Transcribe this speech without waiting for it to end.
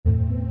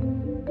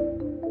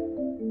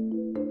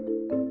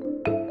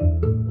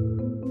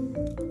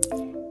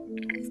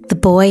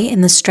Boy in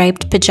the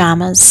Striped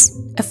Pajamas,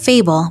 a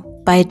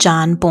fable by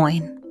John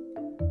Boyne.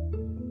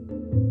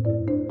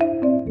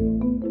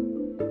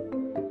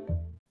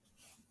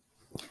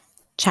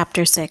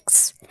 Chapter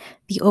 6.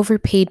 The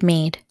Overpaid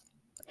Maid.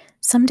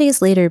 Some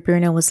days later,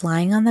 Bruno was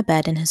lying on the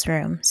bed in his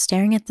room,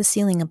 staring at the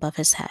ceiling above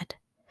his head.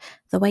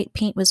 The white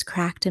paint was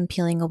cracked and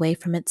peeling away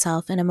from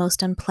itself in a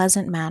most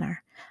unpleasant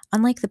manner,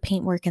 unlike the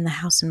paintwork in the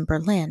house in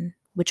Berlin,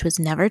 which was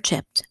never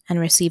chipped and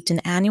received an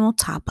annual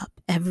top-up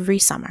every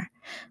summer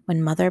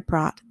when Mother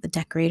brought the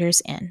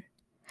decorators in.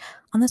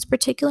 On this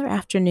particular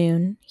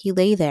afternoon, he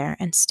lay there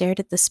and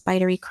stared at the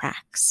spidery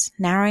cracks,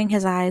 narrowing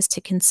his eyes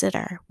to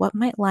consider what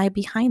might lie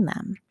behind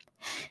them.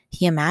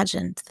 He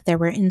imagined that there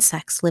were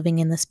insects living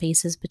in the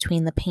spaces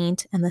between the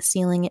paint and the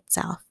ceiling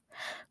itself,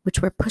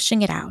 which were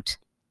pushing it out,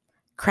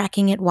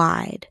 cracking it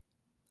wide,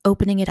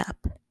 opening it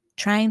up,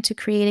 trying to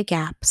create a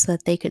gap so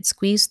that they could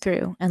squeeze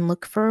through and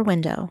look for a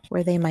window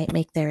where they might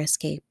make their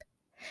escape.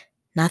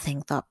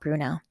 Nothing, thought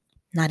Bruno,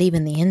 not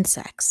even the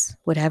insects,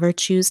 would ever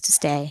choose to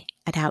stay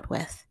at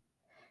Outwith.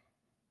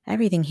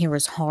 Everything here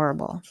was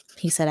horrible,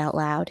 he said out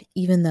loud,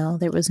 even though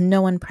there was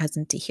no one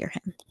present to hear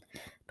him.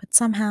 But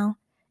somehow,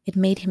 it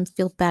made him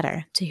feel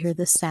better to hear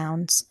the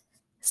sounds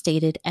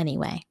stated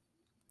anyway.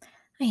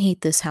 I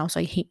hate this house,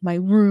 I hate my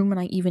room,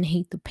 and I even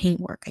hate the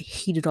paintwork. I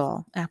hate it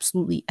all,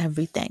 absolutely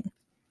everything.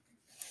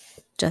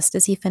 Just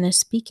as he finished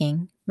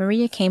speaking,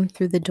 Maria came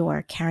through the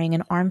door carrying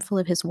an armful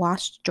of his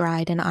washed,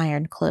 dried, and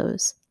ironed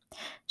clothes.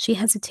 She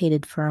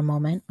hesitated for a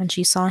moment when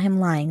she saw him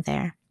lying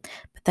there,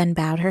 but then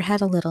bowed her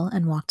head a little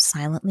and walked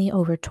silently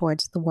over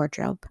towards the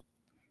wardrobe.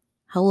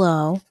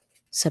 "Hello,"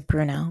 said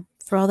Bruno,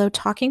 for although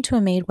talking to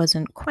a maid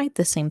wasn't quite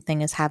the same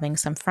thing as having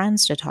some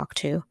friends to talk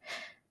to,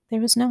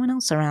 there was no one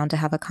else around to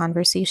have a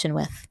conversation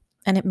with,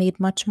 and it made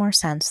much more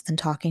sense than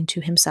talking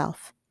to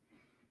himself.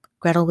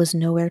 Gretel was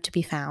nowhere to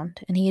be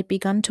found, and he had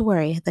begun to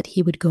worry that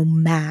he would go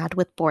mad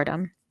with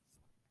boredom.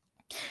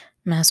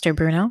 "Master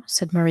Bruno,"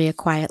 said Maria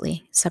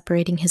quietly,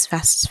 separating his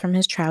vests from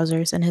his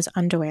trousers and his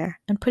underwear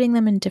and putting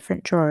them in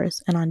different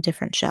drawers and on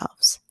different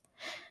shelves.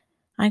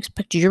 "I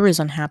expect you're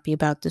as unhappy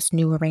about this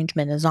new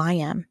arrangement as I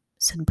am,"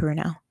 said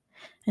Bruno,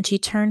 and she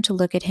turned to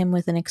look at him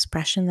with an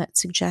expression that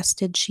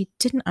suggested she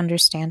didn't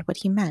understand what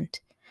he meant.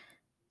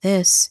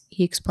 "This,"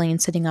 he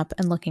explained, sitting up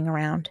and looking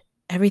around.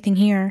 "Everything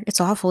here, it's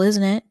awful,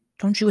 isn't it?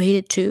 Don't you hate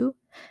it too?"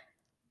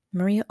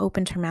 Maria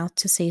opened her mouth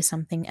to say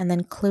something and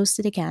then closed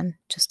it again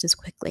just as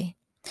quickly.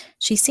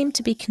 She seemed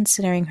to be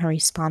considering her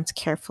response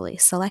carefully,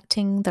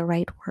 selecting the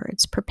right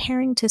words,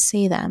 preparing to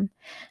say them,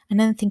 and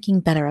then thinking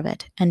better of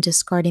it and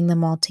discarding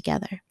them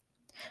altogether.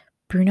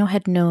 Bruno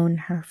had known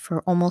her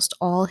for almost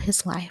all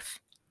his life.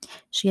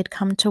 She had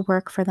come to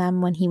work for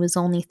them when he was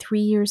only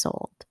 3 years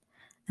old,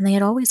 and they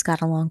had always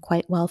got along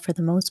quite well for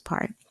the most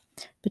part,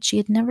 but she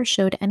had never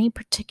showed any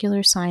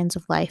particular signs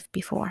of life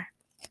before.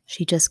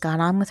 She just got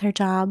on with her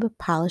job,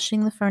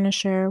 polishing the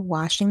furniture,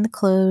 washing the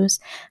clothes,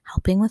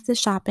 helping with the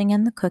shopping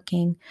and the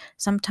cooking,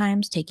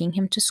 sometimes taking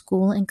him to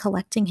school and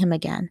collecting him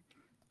again,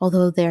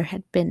 although there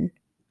had been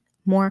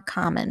more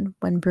common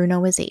when Bruno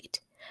was 8.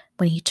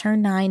 When he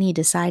turned 9, he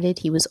decided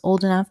he was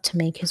old enough to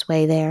make his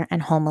way there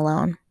and home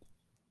alone.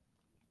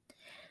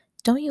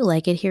 "Don't you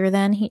like it here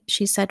then?"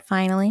 she said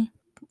finally.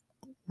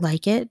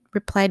 "Like it?"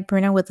 replied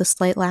Bruno with a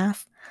slight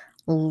laugh.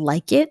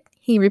 "Like it?"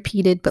 he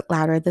repeated, but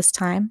louder this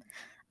time.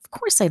 "Of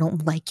course I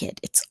don't like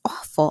it. It's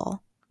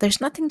awful. There's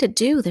nothing to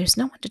do. There's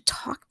no one to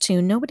talk to,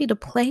 nobody to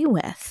play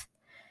with."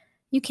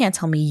 "You can't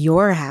tell me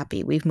you're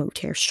happy we've moved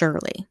here,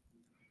 surely."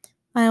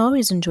 "I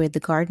always enjoyed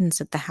the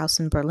gardens at the house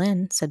in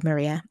Berlin," said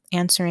Maria,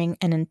 answering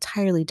an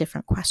entirely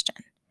different question.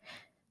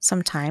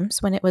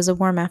 "Sometimes, when it was a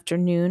warm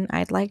afternoon,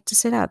 I'd like to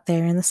sit out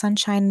there in the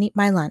sunshine and eat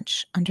my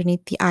lunch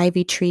underneath the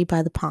ivy tree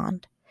by the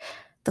pond.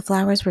 The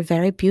flowers were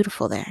very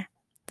beautiful there.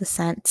 The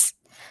scents,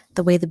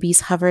 the way the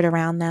bees hovered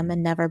around them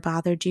and never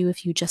bothered you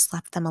if you just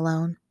left them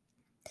alone."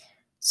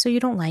 "So you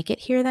don't like it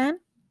here then?"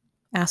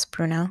 asked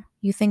Bruno.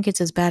 "You think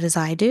it's as bad as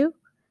I do?"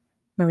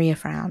 Maria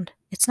frowned.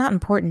 "It's not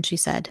important," she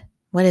said.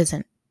 "What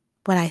isn't?"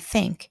 "What I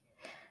think."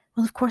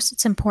 "Well, of course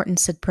it's important,"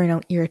 said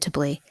Bruno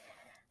irritably,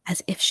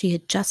 as if she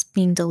had just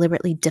been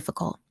deliberately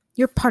difficult.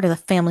 "You're part of the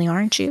family,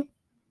 aren't you?"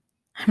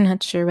 "I'm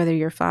not sure whether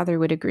your father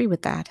would agree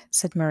with that,"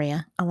 said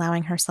Maria,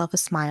 allowing herself a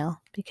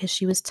smile, because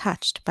she was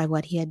touched by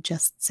what he had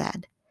just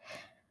said.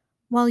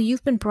 "Well,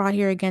 you've been brought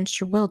here against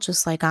your will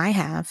just like I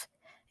have.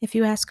 If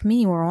you ask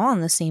me, we're all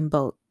in the same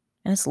boat,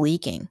 and it's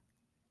leaking."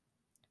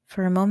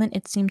 For a moment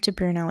it seemed to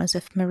Bruno as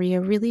if Maria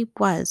really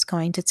was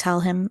going to tell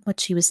him what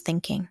she was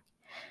thinking.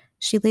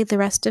 She laid the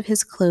rest of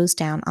his clothes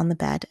down on the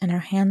bed, and her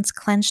hands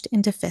clenched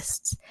into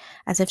fists,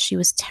 as if she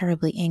was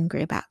terribly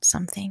angry about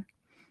something.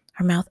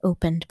 Her mouth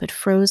opened, but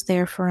froze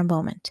there for a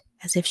moment,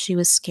 as if she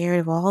was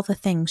scared of all the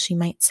things she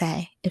might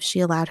say if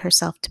she allowed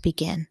herself to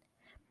begin.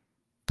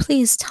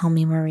 "Please tell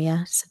me,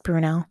 Maria," said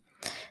Bruno,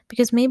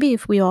 "because maybe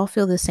if we all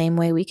feel the same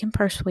way, we can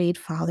persuade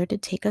Father to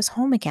take us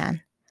home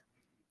again."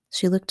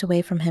 She looked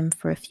away from him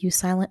for a few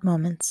silent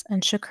moments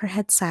and shook her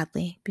head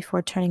sadly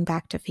before turning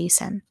back to face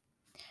him.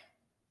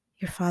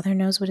 "Your father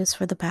knows what is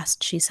for the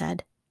best," she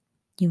said.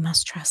 You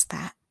must trust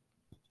that.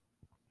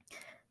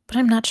 But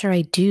I'm not sure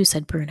I do,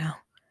 said Bruno.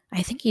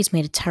 I think he's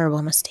made a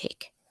terrible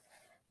mistake.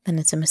 Then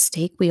it's a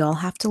mistake we all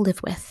have to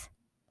live with.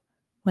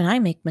 When I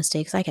make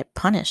mistakes, I get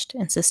punished,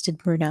 insisted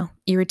Bruno,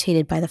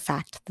 irritated by the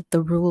fact that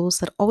the rules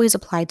that always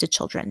applied to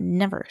children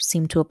never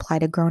seemed to apply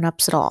to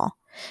grown-ups at all,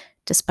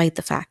 despite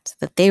the fact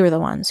that they were the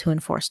ones who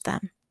enforced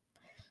them.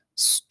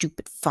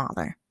 Stupid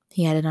father,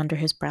 he added under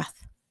his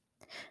breath.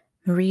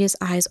 Maria's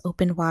eyes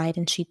opened wide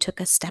and she took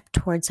a step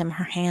towards him,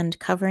 her hand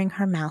covering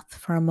her mouth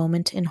for a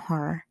moment in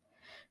horror.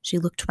 She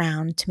looked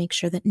round to make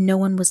sure that no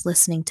one was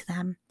listening to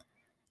them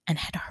and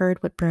had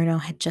heard what Bruno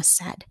had just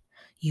said.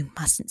 You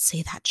mustn't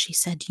say that, she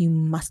said. You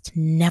must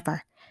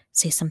never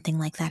say something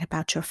like that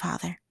about your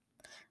father.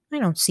 I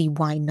don't see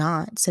why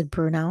not, said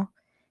Bruno.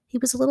 He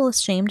was a little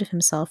ashamed of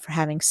himself for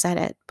having said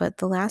it, but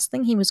the last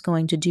thing he was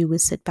going to do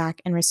was sit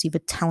back and receive a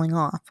telling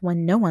off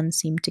when no one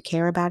seemed to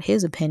care about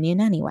his opinion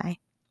anyway.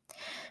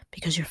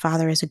 Because your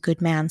father is a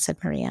good man, said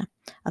Maria.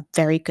 A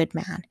very good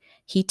man.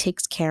 He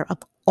takes care of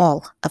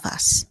all of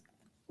us.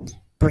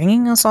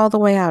 Bringing us all the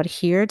way out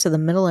here to the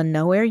middle of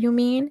nowhere, you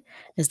mean?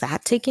 Is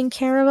that taking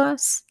care of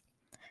us?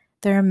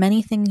 There are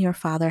many things your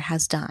father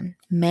has done,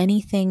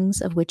 many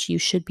things of which you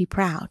should be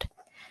proud.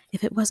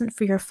 If it wasn't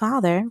for your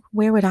father,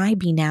 where would I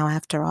be now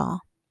after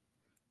all?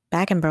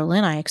 Back in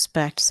Berlin, I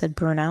expect, said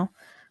Bruno,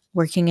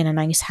 working in a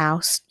nice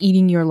house,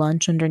 eating your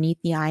lunch underneath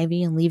the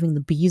ivy and leaving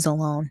the bees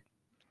alone.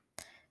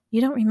 You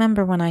don't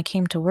remember when I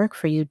came to work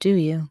for you, do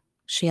you?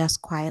 She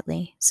asked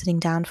quietly, sitting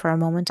down for a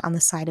moment on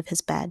the side of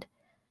his bed,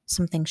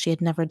 something she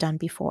had never done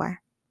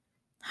before.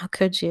 How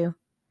could you?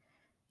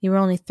 You were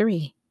only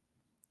 3.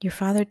 Your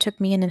father took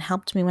me in and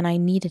helped me when I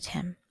needed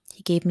him.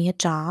 He gave me a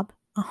job,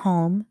 a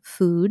home,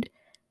 food.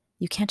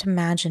 You can't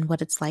imagine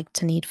what it's like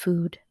to need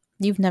food.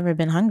 You've never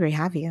been hungry,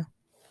 have you?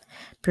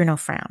 Bruno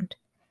frowned.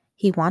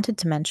 He wanted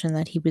to mention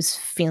that he was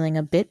feeling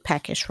a bit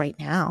peckish right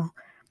now,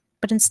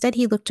 but instead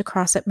he looked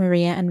across at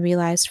Maria and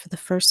realized for the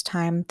first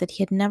time that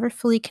he had never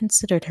fully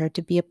considered her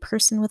to be a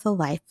person with a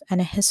life and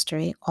a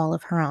history all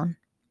of her own.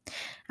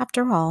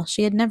 After all,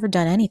 she had never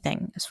done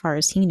anything, as far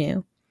as he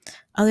knew,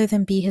 other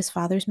than be his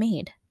father's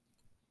maid.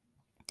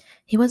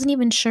 He wasn't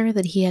even sure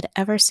that he had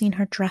ever seen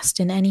her dressed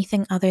in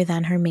anything other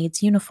than her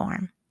maid's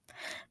uniform.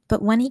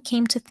 But when he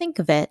came to think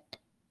of it,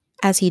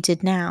 as he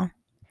did now,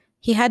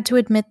 he had to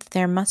admit that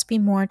there must be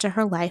more to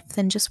her life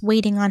than just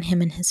waiting on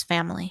him and his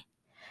family.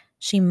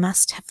 She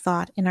must have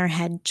thought in her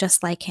head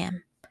just like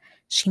him.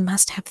 She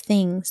must have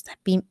things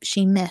that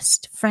she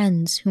missed,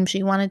 friends whom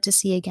she wanted to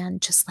see again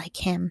just like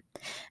him.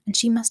 And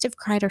she must have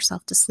cried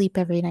herself to sleep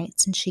every night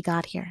since she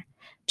got here,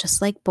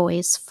 just like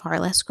boys far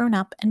less grown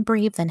up and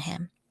brave than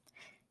him.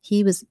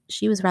 She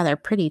was rather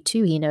pretty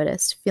too, he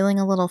noticed, feeling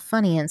a little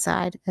funny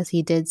inside as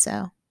he did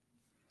so.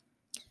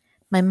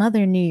 My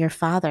mother knew your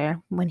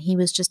father when he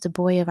was just a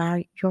boy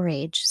of your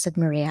age, said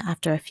Maria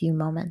after a few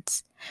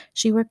moments.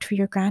 She worked for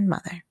your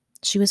grandmother.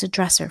 She was a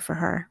dresser for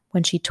her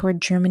when she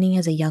toured Germany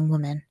as a young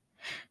woman.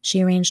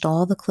 She arranged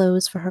all the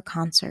clothes for her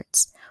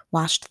concerts,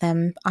 washed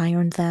them,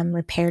 ironed them,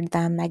 repaired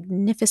them,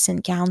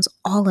 magnificent gowns,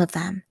 all of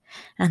them.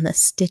 And the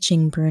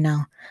stitching,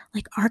 Bruno,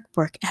 like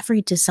artwork,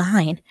 every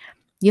design.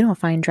 You don't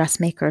find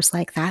dressmakers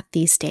like that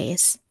these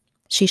days.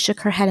 She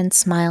shook her head and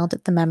smiled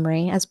at the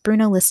memory as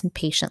Bruno listened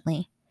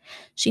patiently.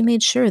 She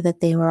made sure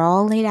that they were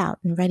all laid out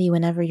and ready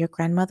whenever your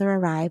grandmother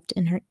arrived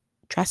in her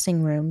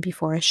dressing room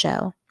before a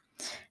show.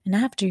 And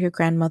after your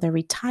grandmother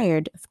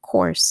retired, of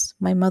course,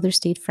 my mother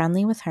stayed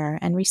friendly with her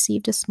and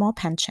received a small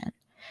pension.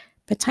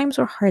 But times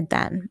were hard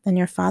then, and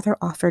your father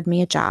offered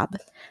me a job,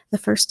 the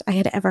first I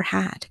had ever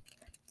had.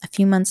 A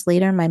few months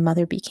later, my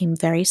mother became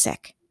very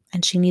sick,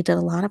 and she needed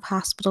a lot of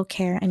hospital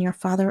care, and your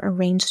father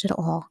arranged it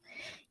all,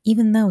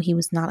 even though he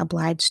was not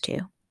obliged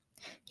to.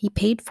 He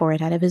paid for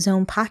it out of his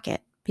own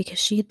pocket because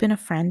she had been a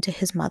friend to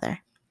his mother.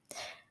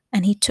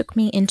 And he took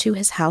me into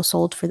his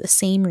household for the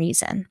same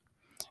reason.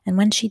 And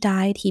when she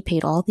died, he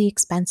paid all the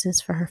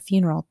expenses for her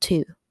funeral,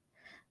 too.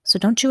 So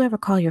don't you ever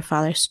call your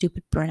father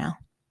stupid, Bruno.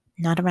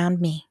 Not around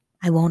me.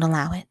 I won't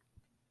allow it.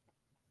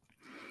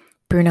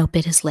 Bruno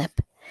bit his lip.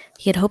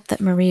 He had hoped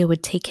that Maria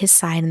would take his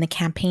side in the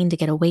campaign to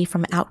get away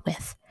from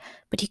Outwith,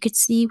 but he could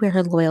see where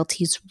her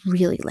loyalties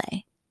really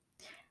lay.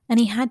 And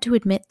he had to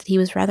admit that he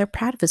was rather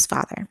proud of his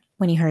father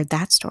when he heard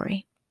that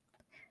story.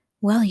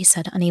 Well, he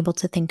said, unable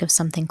to think of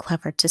something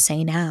clever to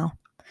say now.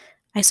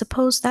 I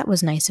suppose that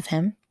was nice of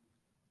him.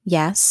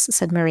 Yes,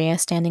 said Maria,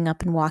 standing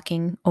up and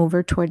walking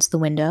over towards the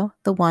window,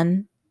 the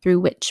one through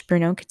which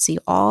Bruno could see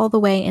all the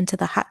way into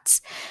the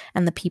huts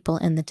and the people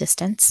in the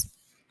distance.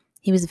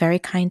 He was very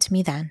kind to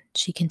me then,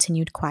 she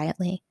continued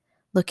quietly,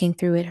 looking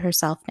through it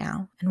herself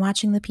now and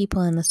watching the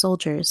people and the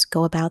soldiers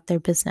go about their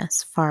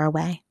business far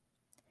away.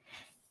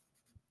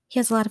 He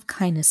has a lot of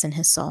kindness in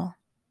his soul.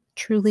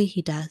 Truly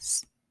he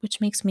does,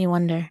 which makes me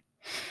wonder.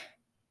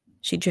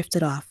 She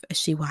drifted off as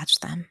she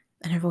watched them,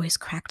 and her voice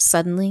cracked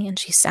suddenly, and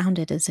she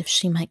sounded as if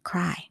she might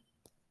cry.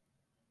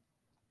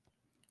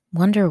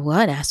 Wonder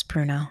what? Asked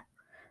Bruno.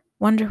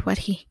 Wonder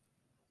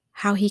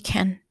how he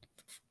can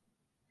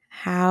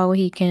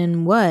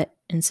what?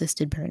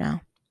 Insisted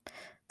Bruno.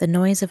 The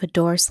noise of a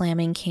door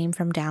slamming came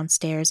from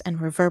downstairs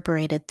and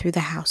reverberated through the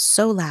house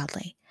so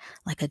loudly,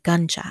 like a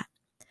gunshot,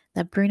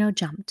 that Bruno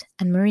jumped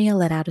and Maria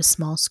let out a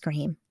small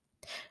scream.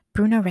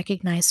 Bruno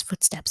recognized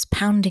footsteps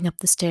pounding up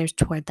the stairs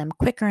toward them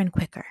quicker and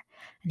quicker,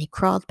 and he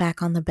crawled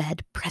back on the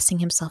bed, pressing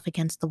himself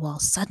against the wall,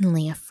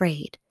 suddenly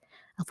afraid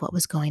of what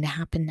was going to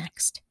happen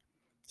next.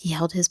 He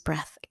held his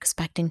breath,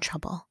 expecting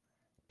trouble,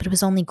 but it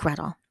was only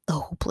Gretel, the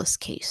hopeless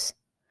case.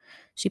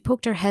 She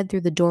poked her head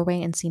through the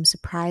doorway and seemed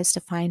surprised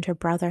to find her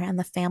brother and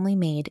the family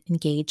maid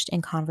engaged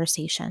in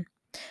conversation.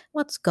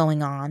 "What's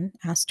going on?"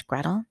 asked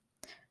Gretel.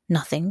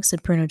 "Nothing,"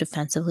 said Bruno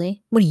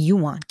defensively. "What do you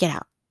want? Get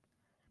out."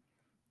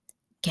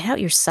 "Get out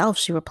yourself,"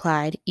 she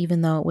replied,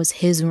 even though it was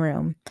his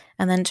room,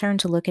 and then turned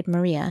to look at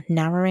Maria,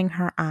 narrowing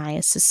her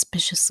eyes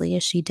suspiciously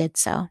as she did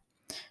so.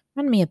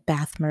 "Run me a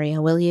bath,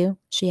 Maria, will you?"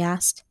 she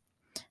asked.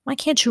 "Why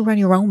can't you run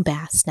your own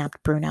bath?"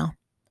 snapped Bruno.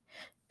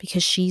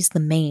 "Because she's the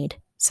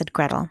maid," said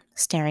Gretel,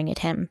 staring at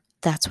him.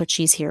 "That's what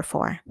she's here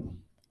for."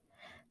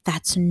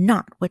 "That's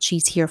not what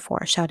she's here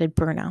for," shouted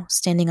Bruno,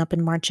 standing up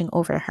and marching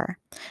over her.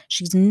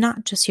 "She's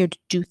not just here to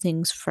do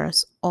things for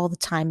us all the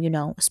time,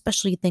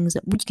 especially things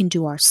that we can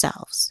do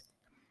ourselves."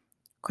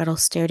 Gretel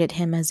stared at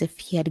him as if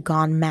he had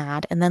gone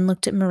mad, and then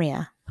looked at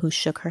Maria, who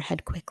shook her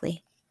head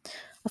quickly.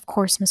 "Of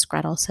course, Miss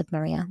Gretel," said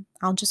Maria.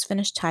 "I'll just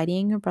finish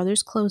tidying your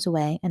brother's clothes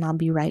away, and I'll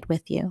be right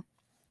with you."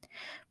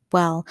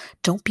 "Well,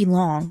 don't be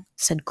long,"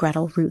 said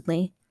Gretel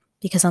rudely,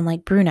 because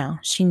unlike Bruno,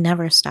 she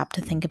never stopped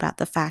to think about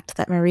the fact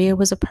that Maria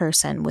was a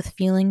person with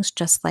feelings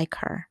just like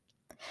her,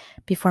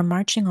 before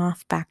marching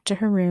off back to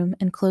her room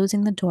and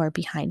closing the door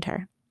behind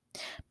her.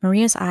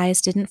 Maria's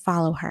eyes didn't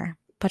follow her,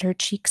 but her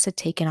cheeks had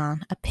taken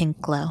on a pink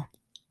glow.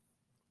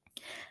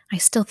 "I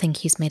still think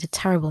he's made a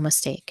terrible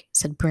mistake,"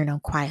 said Bruno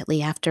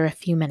quietly after a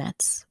few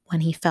minutes,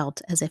 when he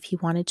felt as if he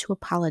wanted to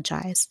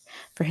apologize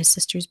for his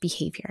sister's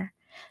behavior,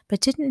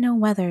 but didn't know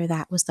whether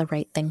that was the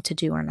right thing to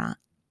do or not.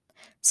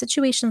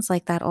 Situations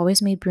like that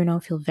always made Bruno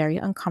feel very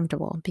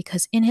uncomfortable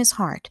because in his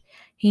heart,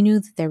 he knew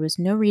that there was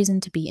no reason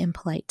to be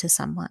impolite to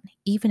someone,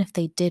 even if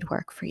they did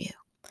work for you.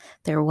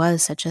 There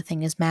was such a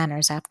thing as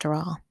manners after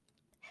all.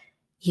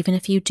 "Even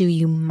if you do,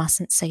 you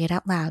mustn't say it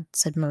out loud,"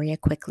 said Maria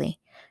quickly,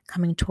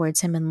 coming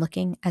towards him and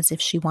looking as if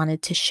she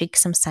wanted to shake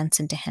some sense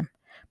into him.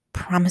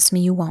 "Promise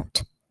me you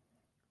won't."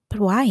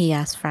 "But why?" he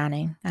asked,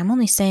 frowning. "I'm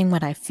only saying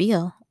what I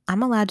feel.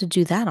 I'm allowed to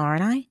do that,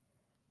 aren't I?"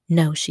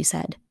 "No," she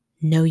said.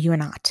 "No, you're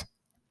not."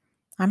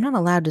 "I'm not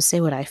allowed to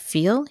say what I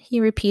feel?" he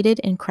repeated,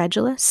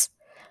 incredulous.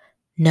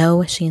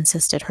 "No," she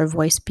insisted, her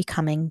voice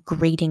becoming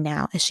grating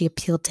now as she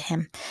appealed to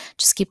him.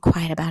 "Just keep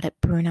quiet about it,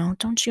 Bruno.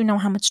 Don't you know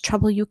how much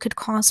trouble you could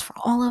cause for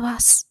all of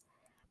us?"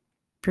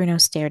 Bruno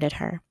stared at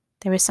her.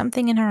 There was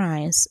something in her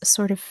eyes, a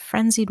sort of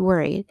frenzied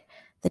worry,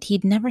 that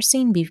he'd never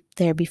seen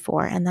there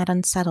before, and that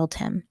unsettled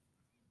him.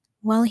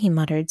 "Well," he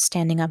muttered,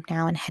 standing up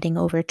now and heading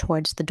over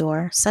towards the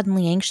door,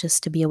 suddenly anxious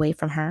to be away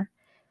from her.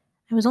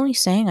 "I was only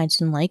saying I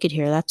didn't like it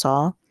here, that's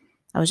all.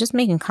 I was just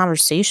making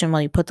conversation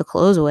while you put the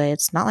clothes away.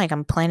 It's not like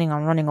I'm planning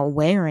on running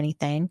away or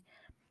anything.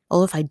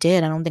 Well, if I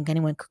did, I don't think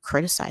anyone could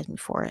criticize me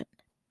for it."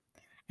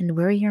 "And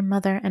worry your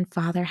mother and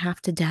father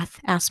half to death?"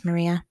 asked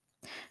Maria.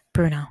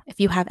 "Bruno, if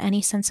you have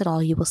any sense at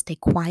all, you will stay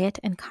quiet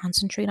and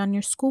concentrate on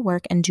your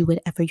schoolwork and do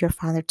whatever your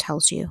father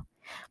tells you.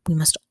 We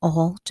must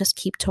all just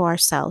keep to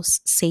ourselves,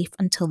 safe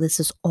until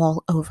this is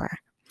all over.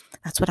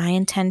 That's what I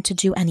intend to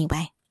do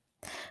anyway.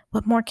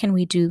 What more can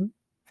we do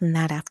than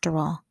that after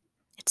all?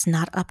 It's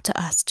not up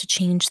to us to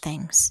change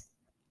things."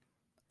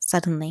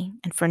 Suddenly,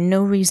 and for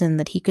no reason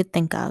that he could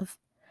think of,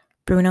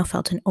 Bruno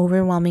felt an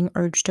overwhelming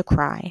urge to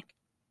cry.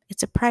 It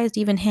surprised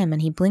even him,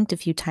 and he blinked a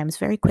few times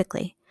very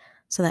quickly,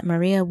 so that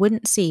Maria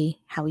wouldn't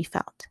see how he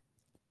felt.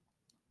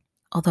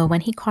 Although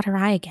when he caught her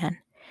eye again,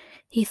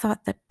 he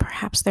thought that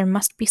perhaps there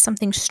must be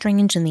something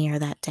strange in the air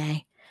that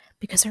day,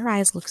 because her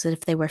eyes looked as if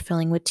they were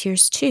filling with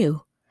tears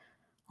too.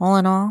 All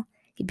in all,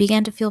 he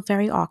began to feel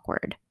very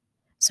awkward,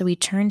 so he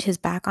turned his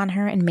back on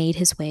her and made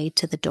his way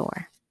to the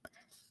door.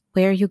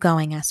 "Where are you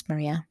going?" asked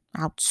Maria.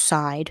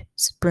 "Outside,"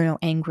 said Bruno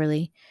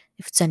angrily,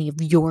 "if it's any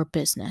of your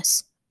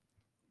business."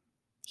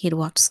 He had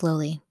walked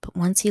slowly, but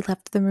once he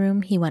left the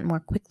room, he went more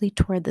quickly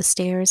toward the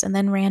stairs and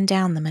then ran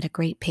down them at a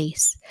great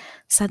pace,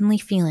 suddenly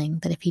feeling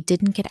that if he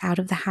didn't get out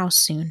of the house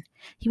soon,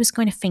 he was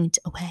going to faint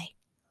away.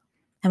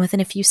 And within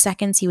a few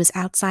seconds, he was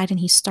outside and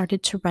he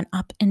started to run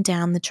up and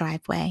down the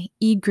driveway,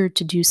 eager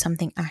to do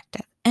something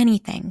active,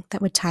 anything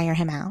that would tire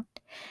him out.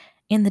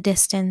 In the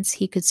distance,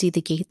 he could see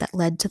the gate that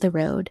led to the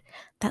road,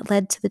 that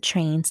led to the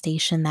train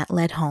station, that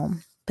led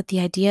home. But the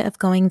idea of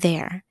going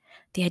there,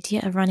 the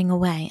idea of running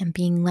away and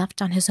being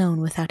left on his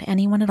own without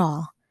anyone at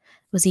all,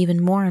 was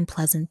even more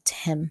unpleasant to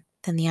him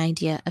than the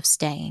idea of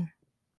staying.